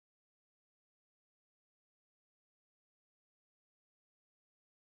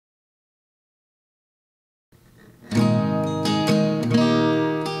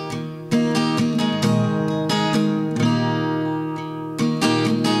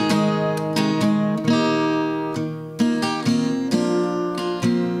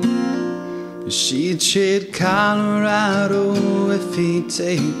trade Colorado if he'd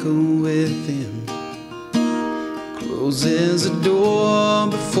take her with him. Closes the door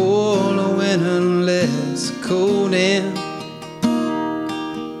before the winter lets the cold in,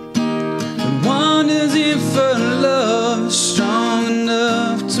 and wonders if her love is strong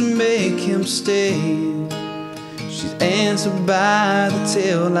enough to make him stay. She's answered by the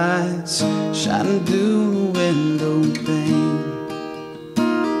taillights shining through the window pane.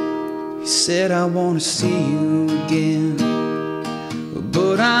 He said, I wanna see you again,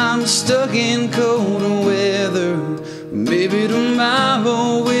 but I'm stuck in colder weather. Maybe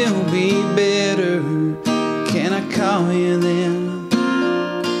tomorrow will be better. Can I call you then?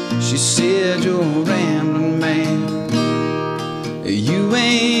 She said, you're a rambling man, you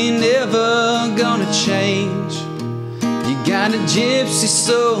ain't never gonna change. You got a gypsy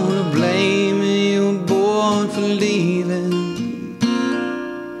soul to blame, and you were born for leaving.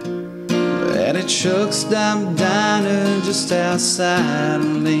 At a truck stop diner just outside of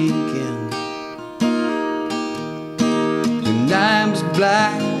Lincoln, the night was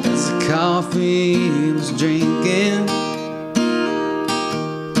black as the coffee he was drinking,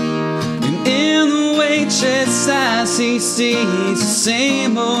 and in the waitress eyes he sees the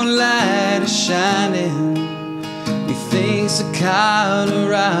same old light is shining. He thinks of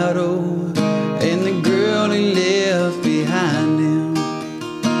Colorado and the girl he left behind him.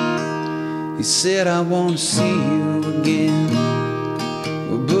 He said, I wanna see you again,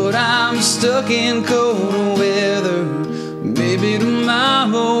 but I'm stuck in colder weather. Maybe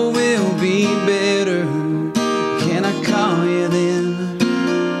tomorrow will be better. Can I call you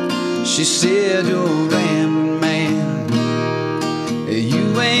then? She said, you're a rambling man,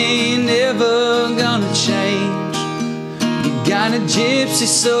 you ain't never gonna change. You got a gypsy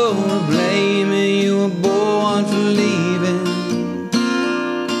soul to blame, and you were born for leaving.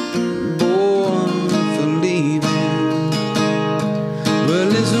 Born for leaving.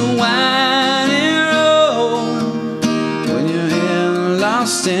 Well, it's a winding road when you're in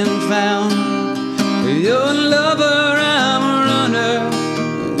lost and found. You're a lover, I'm a runner,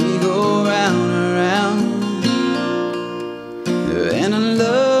 we go round and round. And I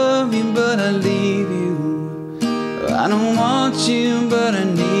love you, but I leave you. I don't want you, but I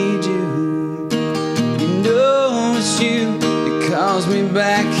need you. You know it's you that calls me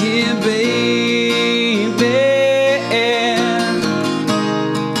back here, baby.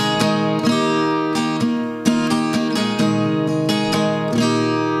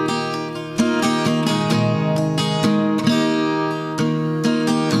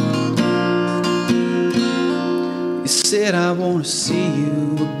 You said, I wanna see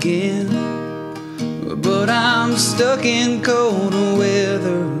you again, but I'm stuck in colder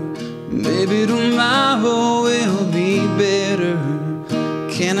weather. Maybe tomorrow will be better.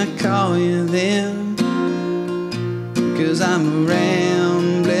 Can I call you then? 'Cause I'm a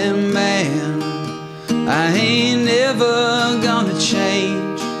rambling man, I ain't never gonna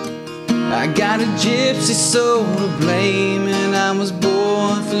change. I got a gypsy soul to blame, and I was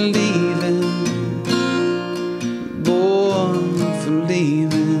born for leaving. Born for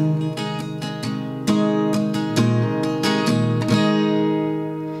leaving.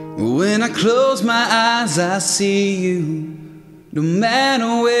 When I close my eyes, I see you. No matter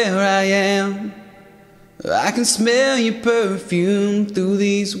where I am, I can smell your perfume through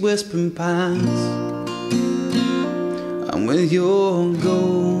these whispering pines. I'm with your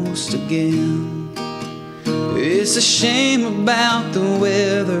ghost again. It's a shame about the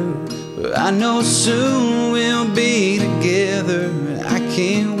weather, but I know soon we'll be together. I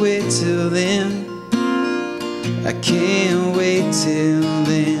can't wait till then. I can't wait till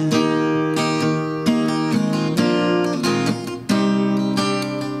then.